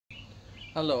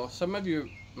Hello. Some of you,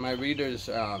 my readers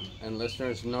and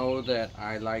listeners, know that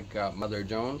I like Mother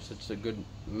Jones. It's a good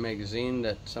magazine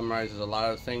that summarizes a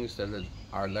lot of things that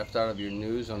are left out of your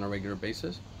news on a regular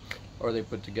basis, or they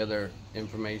put together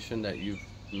information that you've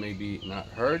maybe not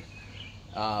heard,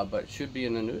 but should be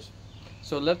in the news.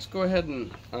 So let's go ahead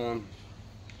and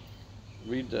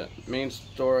read the main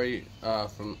story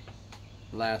from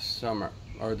last summer,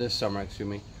 or this summer, excuse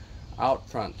me, out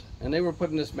front. And they were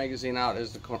putting this magazine out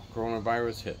as the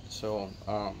coronavirus hit. So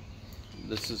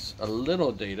this is a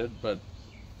little dated, but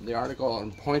the article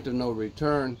on Point of No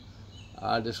Return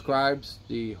describes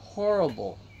the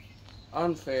horrible,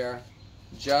 unfair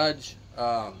judge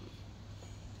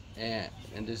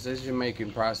and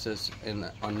decision-making process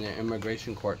on the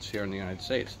immigration courts here in the United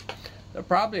States.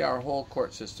 Probably our whole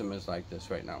court system is like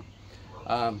this right now.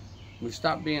 We've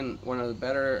stopped being one of the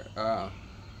better,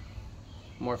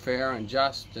 more fair and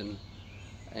just and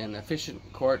efficient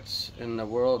courts in the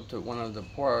world to one of the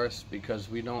poorest, because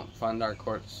we don't fund our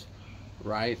courts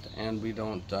right, and we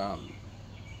don't try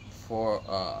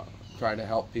to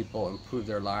help people improve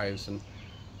their lives and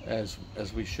as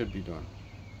we should be doing.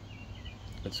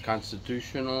 It's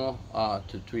constitutional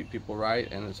to treat people right,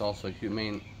 and it's also a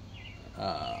humane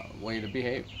way to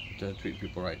behave, to treat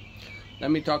people right. Let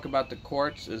me talk about the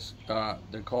courts.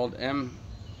 They're called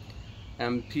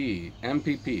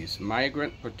MPPs,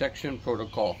 Migrant Protection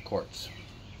Protocol Courts,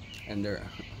 and they're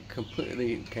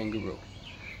completely kangaroo.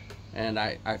 And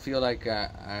I feel like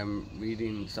I'm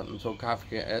reading something so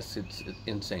Kafkaesque, it's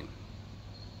insane.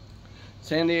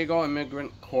 San Diego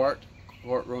Immigrant Court,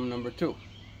 courtroom number 2.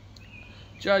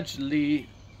 Judge Lee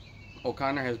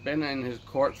O'Connor has been in his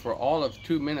court for all of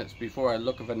 2 minutes before a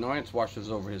look of annoyance washes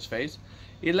over his face.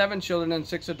 11 children and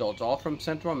 6 adults, all from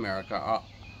Central America,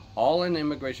 all in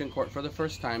immigration court for the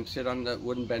first time, sit on the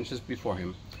wooden benches before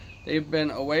him. They've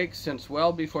been awake since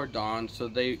well before dawn, so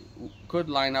they could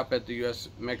line up at the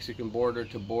U.S.-Mexican border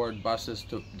to board buses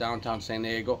to downtown San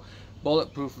Diego.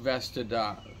 Bulletproof vested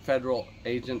federal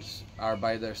agents are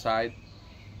by their side.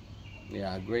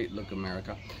 Yeah, great look,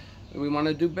 America. We want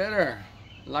to do better.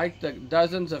 Like the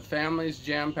dozens of families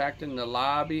jam-packed in the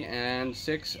lobby and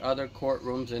 6 other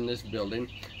courtrooms in this building,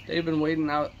 they've been waiting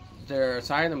out their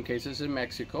asylum cases in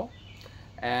Mexico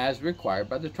as required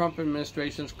by the Trump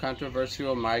administration's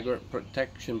controversial Migrant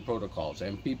Protection Protocols,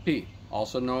 MPP,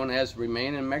 also known as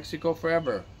Remain in Mexico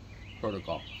Forever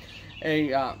Protocol.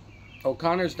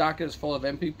 O'Connor's docket is full of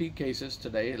MPP cases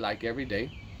today, like every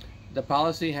day. The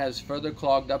policy has further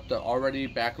clogged up the already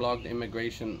backlogged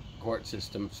immigration court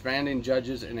system, stranding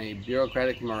judges in a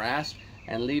bureaucratic morass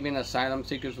and leaving asylum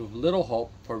seekers with little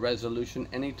hope for resolution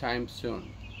anytime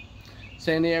soon.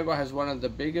 San Diego has one of the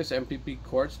biggest MPP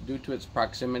courts due to its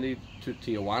proximity to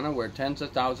Tijuana, where tens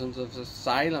of thousands of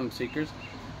asylum seekers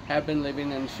have been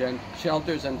living in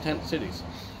shelters and tent cities.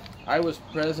 I was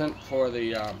present for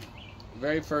the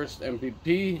very first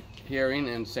MPP hearing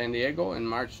in San Diego in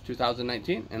March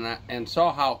 2019, and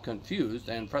saw how confused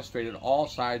and frustrated all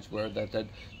sides were that the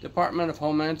Department of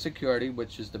Homeland Security,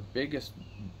 which is the biggest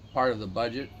part of the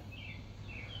budget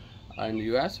in the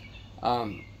U.S.,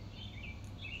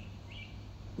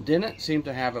 didn't seem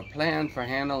to have a plan for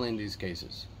handling these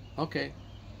cases. Okay,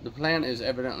 the plan is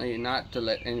evidently not to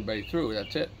let anybody through,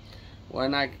 that's it.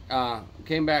 When I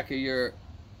came back a year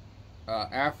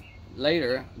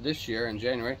later, this year in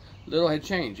January, little had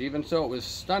changed. Even so, it was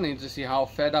stunning to see how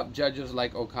fed up judges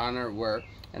like O'Connor were,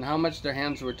 and how much their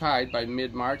hands were tied by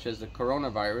mid-March as the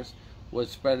coronavirus was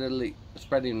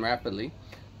spreading rapidly.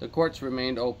 The courts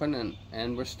remained open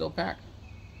and were still packed.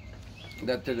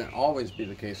 That didn't always be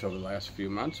the case over the last few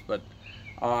months, but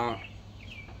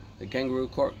the kangaroo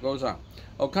court goes on.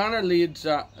 O'Connor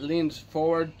leans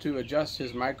forward to adjust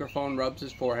his microphone, rubs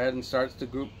his forehead, and starts the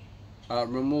group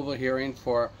removal hearing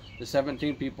for the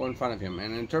 17 people in front of him.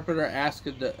 An interpreter asked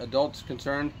the adults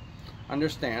concerned,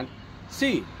 "Understand?"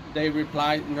 "See," they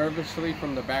replied nervously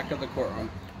from the back of the courtroom.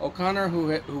 O'Connor,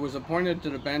 who was appointed to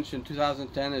the bench in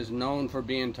 2010, is known for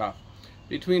being tough.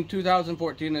 Between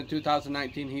 2014 and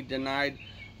 2019, he denied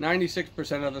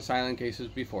 96% of asylum cases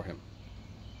before him.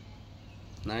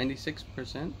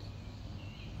 96%?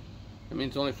 That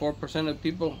means only 4% of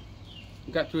people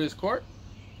got through his court?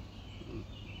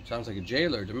 Sounds like a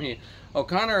jailer to me.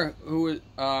 O'Connor, who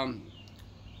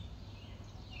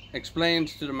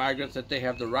explains to the migrants that they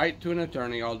have the right to an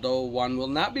attorney, although one will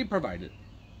not be provided.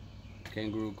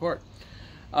 Kangaroo court.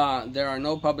 There are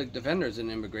no public defenders in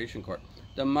immigration court.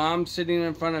 The moms sitting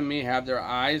in front of me have their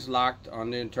eyes locked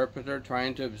on the interpreter,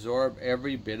 trying to absorb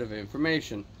every bit of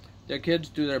information. Their kids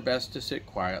do their best to sit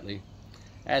quietly.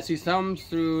 As he thumbs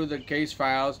through the case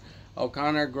files,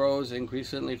 O'Connor grows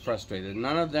increasingly frustrated.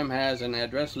 None of them has an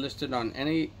address listed on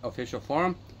any official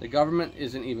form. The government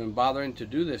isn't even bothering to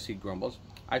do this, he grumbles.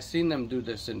 I've seen them do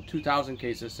this in 2,000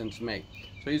 cases since May.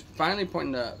 So he's finally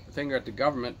pointing the finger at the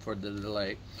government for the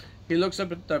delay. He looks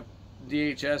up at the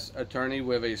DHS attorney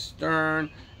with a stern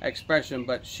expression,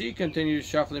 but she continues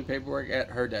shuffling paperwork at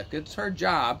her desk. It's her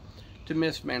job to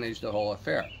mismanage the whole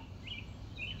affair.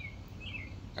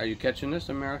 Are you catching this,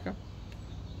 America?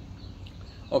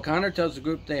 O'Connor tells the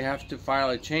group they have to file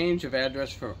a change of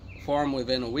address form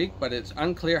within a week, but it's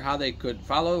unclear how they could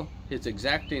follow his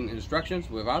exacting instructions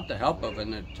without the help of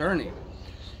an attorney.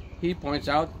 He points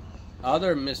out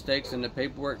other mistakes in the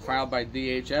paperwork filed by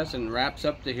DHS and wraps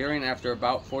up the hearing after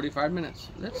about 45 minutes.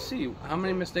 Let's see, how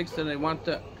many mistakes do they want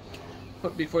to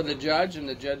put before the judge? And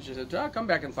the judge says, I'll come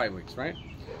back in 5 weeks, right?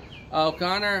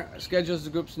 O'Connor schedules the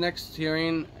group's next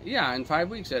hearing, in 5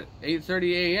 weeks at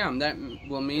 8:30 a.m. That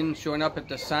will mean showing up at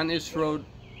the San Isidro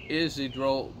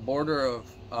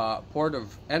port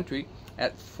of entry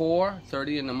at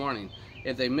 4:30 in the morning.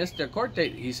 If they miss their court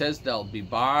date, he says they'll be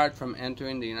barred from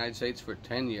entering the United States for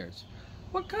 10 years.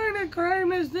 What kind of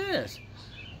crime is this?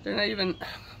 They're not even...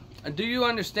 Do you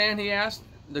understand, he asked.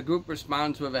 The group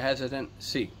responds with a hesitant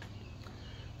C.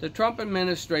 The Trump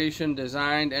administration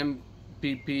designed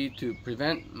MPP to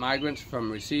prevent migrants from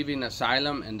receiving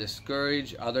asylum and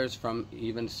discourage others from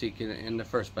even seeking it in the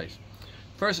first place.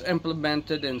 First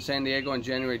implemented in San Diego in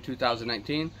January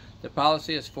 2019, the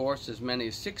policy has forced as many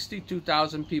as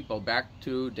 62,000 people back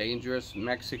to dangerous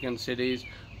Mexican cities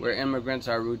where immigrants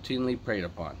are routinely preyed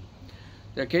upon.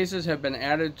 Their cases have been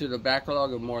added to the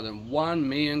backlog of more than 1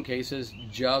 million cases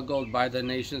juggled by the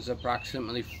nation's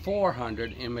approximately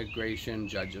 400 immigration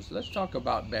judges. Let's talk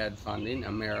about bad funding,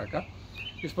 America.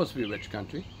 You're supposed to be a rich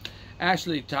country.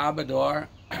 Ashley Tabador,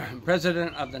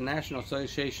 president of the National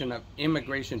Association of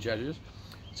Immigration Judges,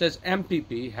 says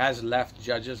MPP has left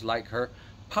judges like her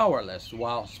powerless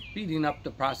while speeding up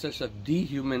the process of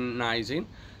dehumanizing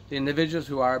the individuals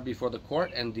who are before the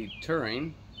court and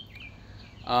deterring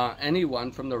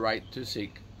anyone from the right to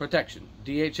seek protection.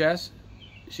 DHS,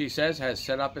 she says, has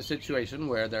set up a situation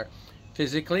where they're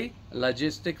physically,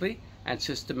 logistically, and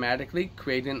systematically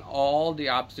creating all the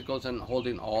obstacles and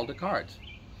holding all the cards.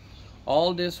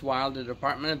 All this while the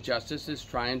Department of Justice is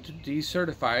trying to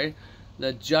decertify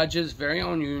the judges' very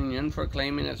own union for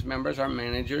claiming its members are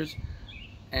managers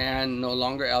and no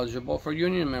longer eligible for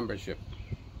union membership.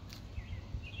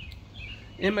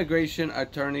 Immigration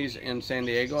attorneys in San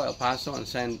Diego, El Paso, and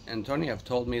San Antonio have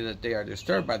told me that they are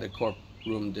disturbed by the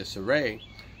courtroom disarray.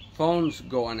 Phones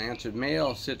go unanswered,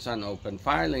 mail sits unopened,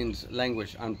 filings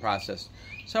languish unprocessed.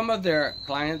 Some of their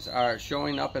clients are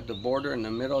showing up at the border in the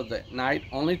middle of the night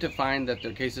only to find that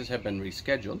their cases have been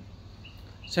rescheduled.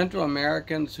 Central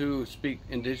Americans who speak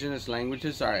indigenous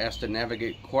languages are asked to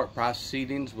navigate court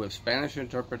proceedings with Spanish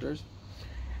interpreters.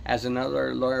 As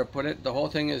another lawyer put it, the whole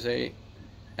thing is a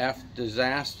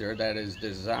disaster that is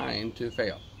designed to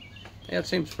fail. Yeah, it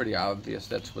seems pretty obvious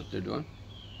that's what they're doing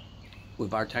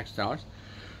with our tax dollars.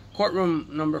 Courtroom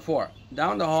number 4.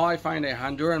 Down the hall I find a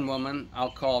Honduran woman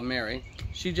I'll call Mary.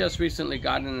 She just recently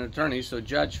got an attorney, so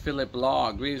Judge Philip Law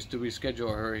agrees to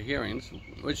reschedule her hearings,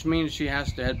 which means she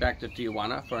has to head back to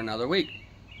Tijuana for another week.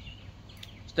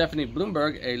 Stephanie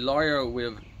Bloomberg, a lawyer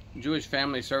with Jewish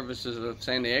Family Services of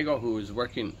San Diego who is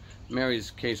working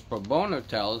Mary's case pro bono,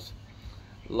 tells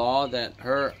Law that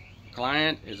her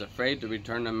client is afraid to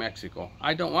return to Mexico.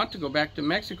 I don't want to go back to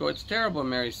Mexico. It's terrible,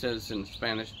 Mary says in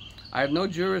Spanish. I have no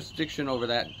jurisdiction over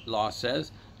that, Law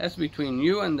says. That's between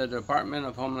you and the Department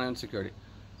of Homeland Security.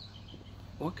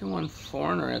 What can one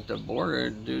foreigner at the border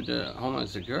do to Homeland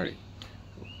Security?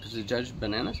 Is the judge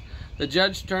bananas? The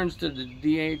judge turns to the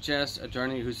DHS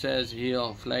attorney who says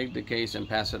he'll flag the case and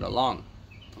pass it along.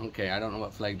 Okay, I don't know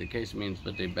what flag the case means,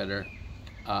 but they better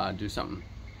do something.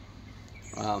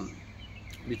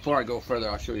 Before I go further,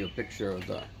 I'll show you a picture of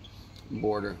the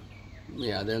border.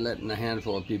 Yeah, they're letting a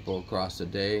handful of people across a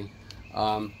day.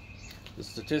 The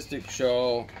statistics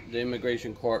show the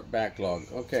immigration court backlog.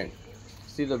 Okay,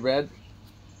 see the red?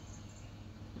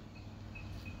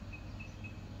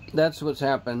 That's what's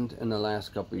happened in the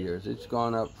last couple of years. It's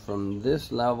gone up from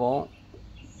this level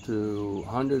to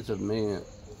hundreds of millions.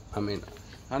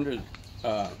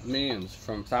 Millions,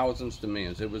 from thousands to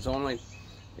millions. It was only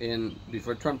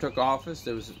before Trump took office,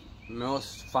 there was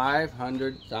almost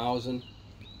 500,000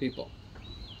 people.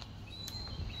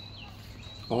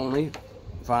 Only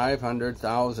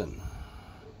 500,000.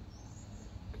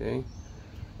 Okay,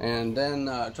 and then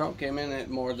Trump came in at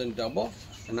more than double,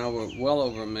 and now we're well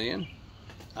over 1 million.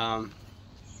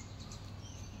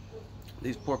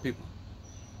 These poor people.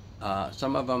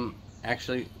 Some of them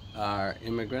actually our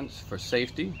immigrants for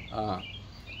safety.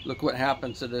 Look what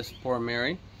happens to this poor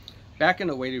Mary. Back in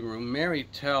the waiting room, Mary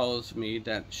tells me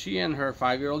that she and her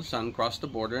 5-year-old son crossed the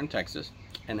border in Texas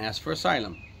and asked for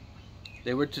asylum.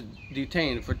 They were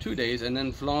detained for 2 days and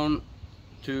then flown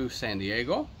to San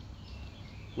Diego,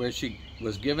 where she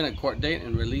was given a court date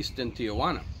and released in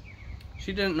Tijuana.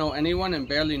 She didn't know anyone and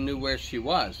barely knew where she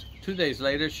was. 2 days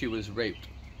later, she was raped.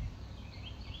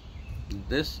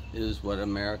 This is what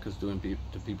America's doing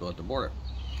to people at the border.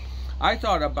 I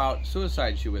thought about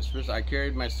suicide, she whispers. I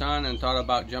carried my son and thought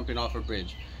about jumping off a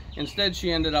bridge. Instead,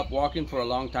 she ended up walking for a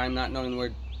long time, not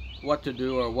knowing what to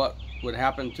do or what would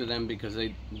happen to them because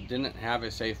they didn't have a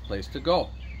safe place to go.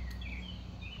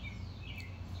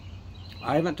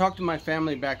 I haven't talked to my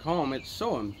family back home. It's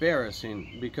so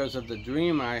embarrassing because of the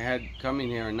dream I had coming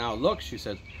here. And now look, she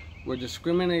says, we're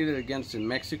discriminated against in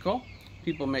Mexico.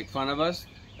 People make fun of us,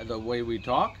 the way we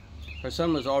talk. Her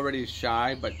son was already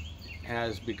shy, but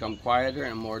has become quieter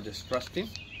and more distrusting.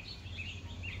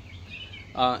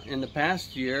 In the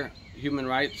past year, Human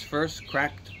Rights First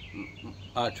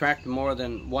tracked more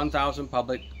than 1,000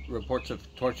 public reports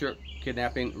of torture,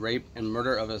 kidnapping, rape, and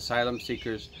murder of asylum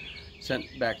seekers sent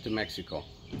back to Mexico.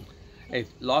 A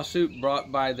lawsuit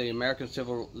brought by the American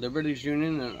Civil Liberties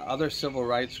Union and other civil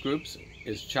rights groups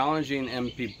is challenging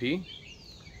MPP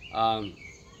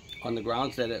on the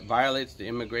grounds that it violates the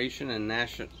Immigration and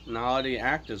Nationality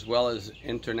Act as well as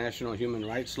international human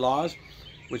rights laws,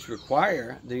 which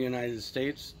require the United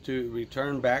States to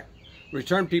return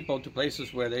people to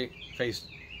places where they face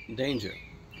danger.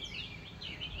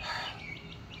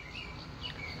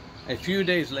 A few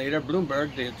days later,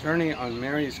 Bloomberg, the attorney on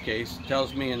Mary's case,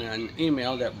 tells me in an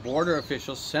email that border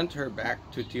officials sent her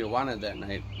back to Tijuana that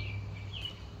night.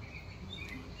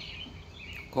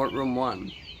 Courtroom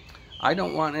 1. I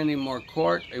don't want any more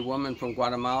court. A woman from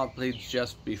Guatemala pleads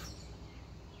just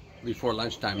before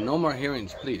lunchtime. No more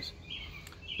hearings, please.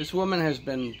 This woman has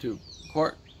been to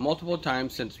court multiple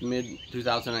times since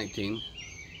mid-2019.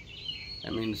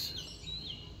 That means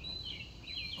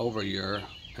over a year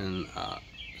and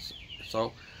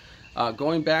so.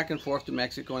 Going back and forth to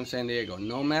Mexico and San Diego.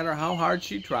 No matter how hard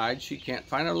she tried, she can't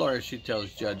find a lawyer, she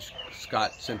tells Judge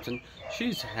Scott Simpson.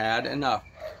 She's had enough.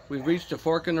 We've reached a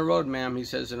fork in the road, ma'am, he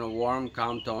says in a warm,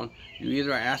 calm tone. You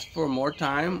either ask for more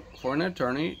time for an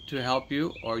attorney to help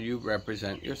you or you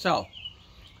represent yourself.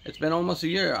 It's been almost a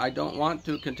year. I don't want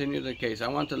to continue the case. I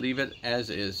want to leave it as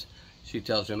is, she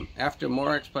tells him. After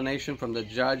more explanation from the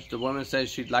judge, the woman says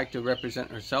she'd like to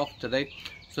represent herself today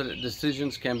so that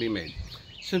decisions can be made.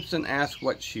 Simpson asks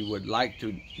what she would like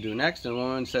to do next, and the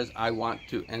woman says, I want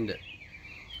to end it.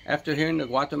 After hearing the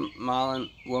Guatemalan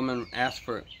woman ask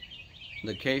for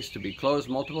the case to be closed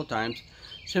multiple times,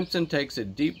 Simpson takes a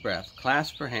deep breath,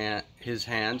 clasps his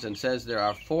hands, and says there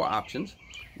are 4 options: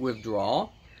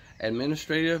 withdrawal,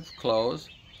 administrative close,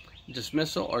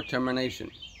 dismissal, or termination.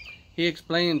 He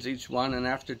explains each one, and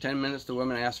after 10 minutes, the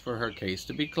woman asks for her case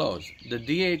to be closed. The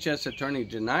DHS attorney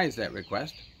denies that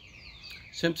request.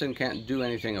 Simpson can't do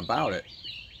anything about it.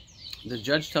 The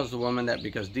judge tells the woman that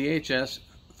because DHS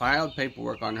filed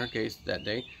paperwork on her case that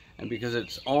day, and because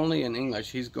it's only in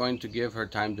English, he's going to give her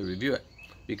time to review it.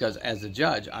 Because as a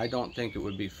judge, I don't think it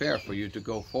would be fair for you to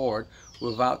go forward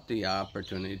without the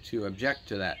opportunity to object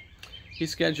to that. He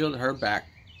scheduled her back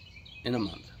in a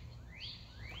month.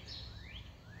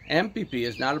 MPP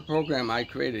is not a program I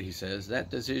created, he says. That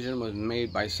decision was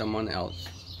made by someone else.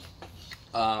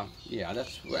 Yeah,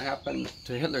 that's what happened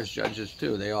to Hitler's judges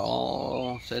too. They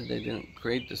all said they didn't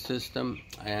create the system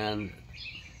and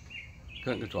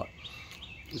couldn't control it.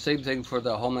 The same thing for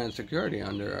the Homeland Security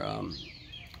under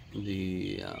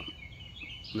the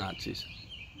Nazis.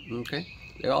 Okay?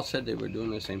 They all said they were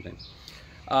doing the same thing.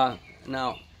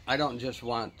 Now, I don't just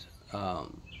want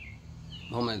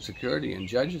Homeland Security and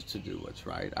judges to do what's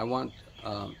right. I want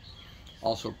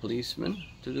also policemen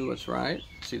to do what's right.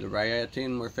 See the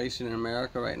rioting we're facing in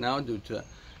America right now due to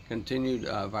continued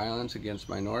violence against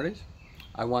minorities.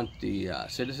 I want the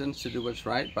citizens to do what's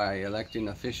right by electing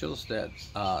officials that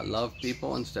love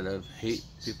people instead of hate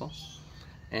people.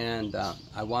 And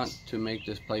I want to make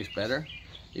this place better.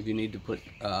 If you need to put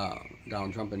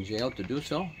Donald Trump in jail to do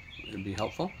so, it would be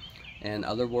helpful. And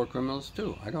other war criminals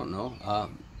too. I don't know.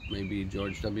 Maybe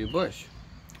George W. Bush.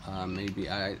 Maybe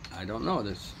I don't know.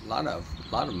 There's a lot of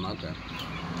them out there.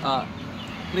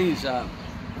 Please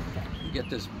get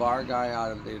this Barr guy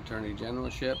out of the Attorney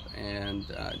Generalship and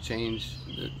change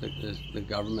the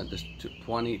government. This to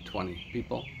 2020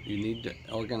 people. You need to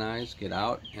organize, get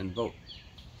out, and vote,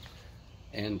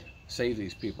 and save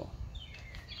these people.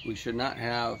 We should not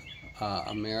have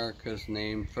America's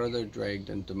name further dragged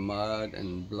into mud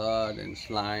and blood and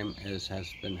slime, as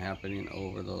has been happening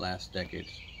over the last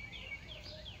decades.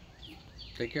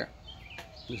 Take care.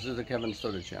 This is the Kevin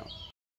Soda Channel.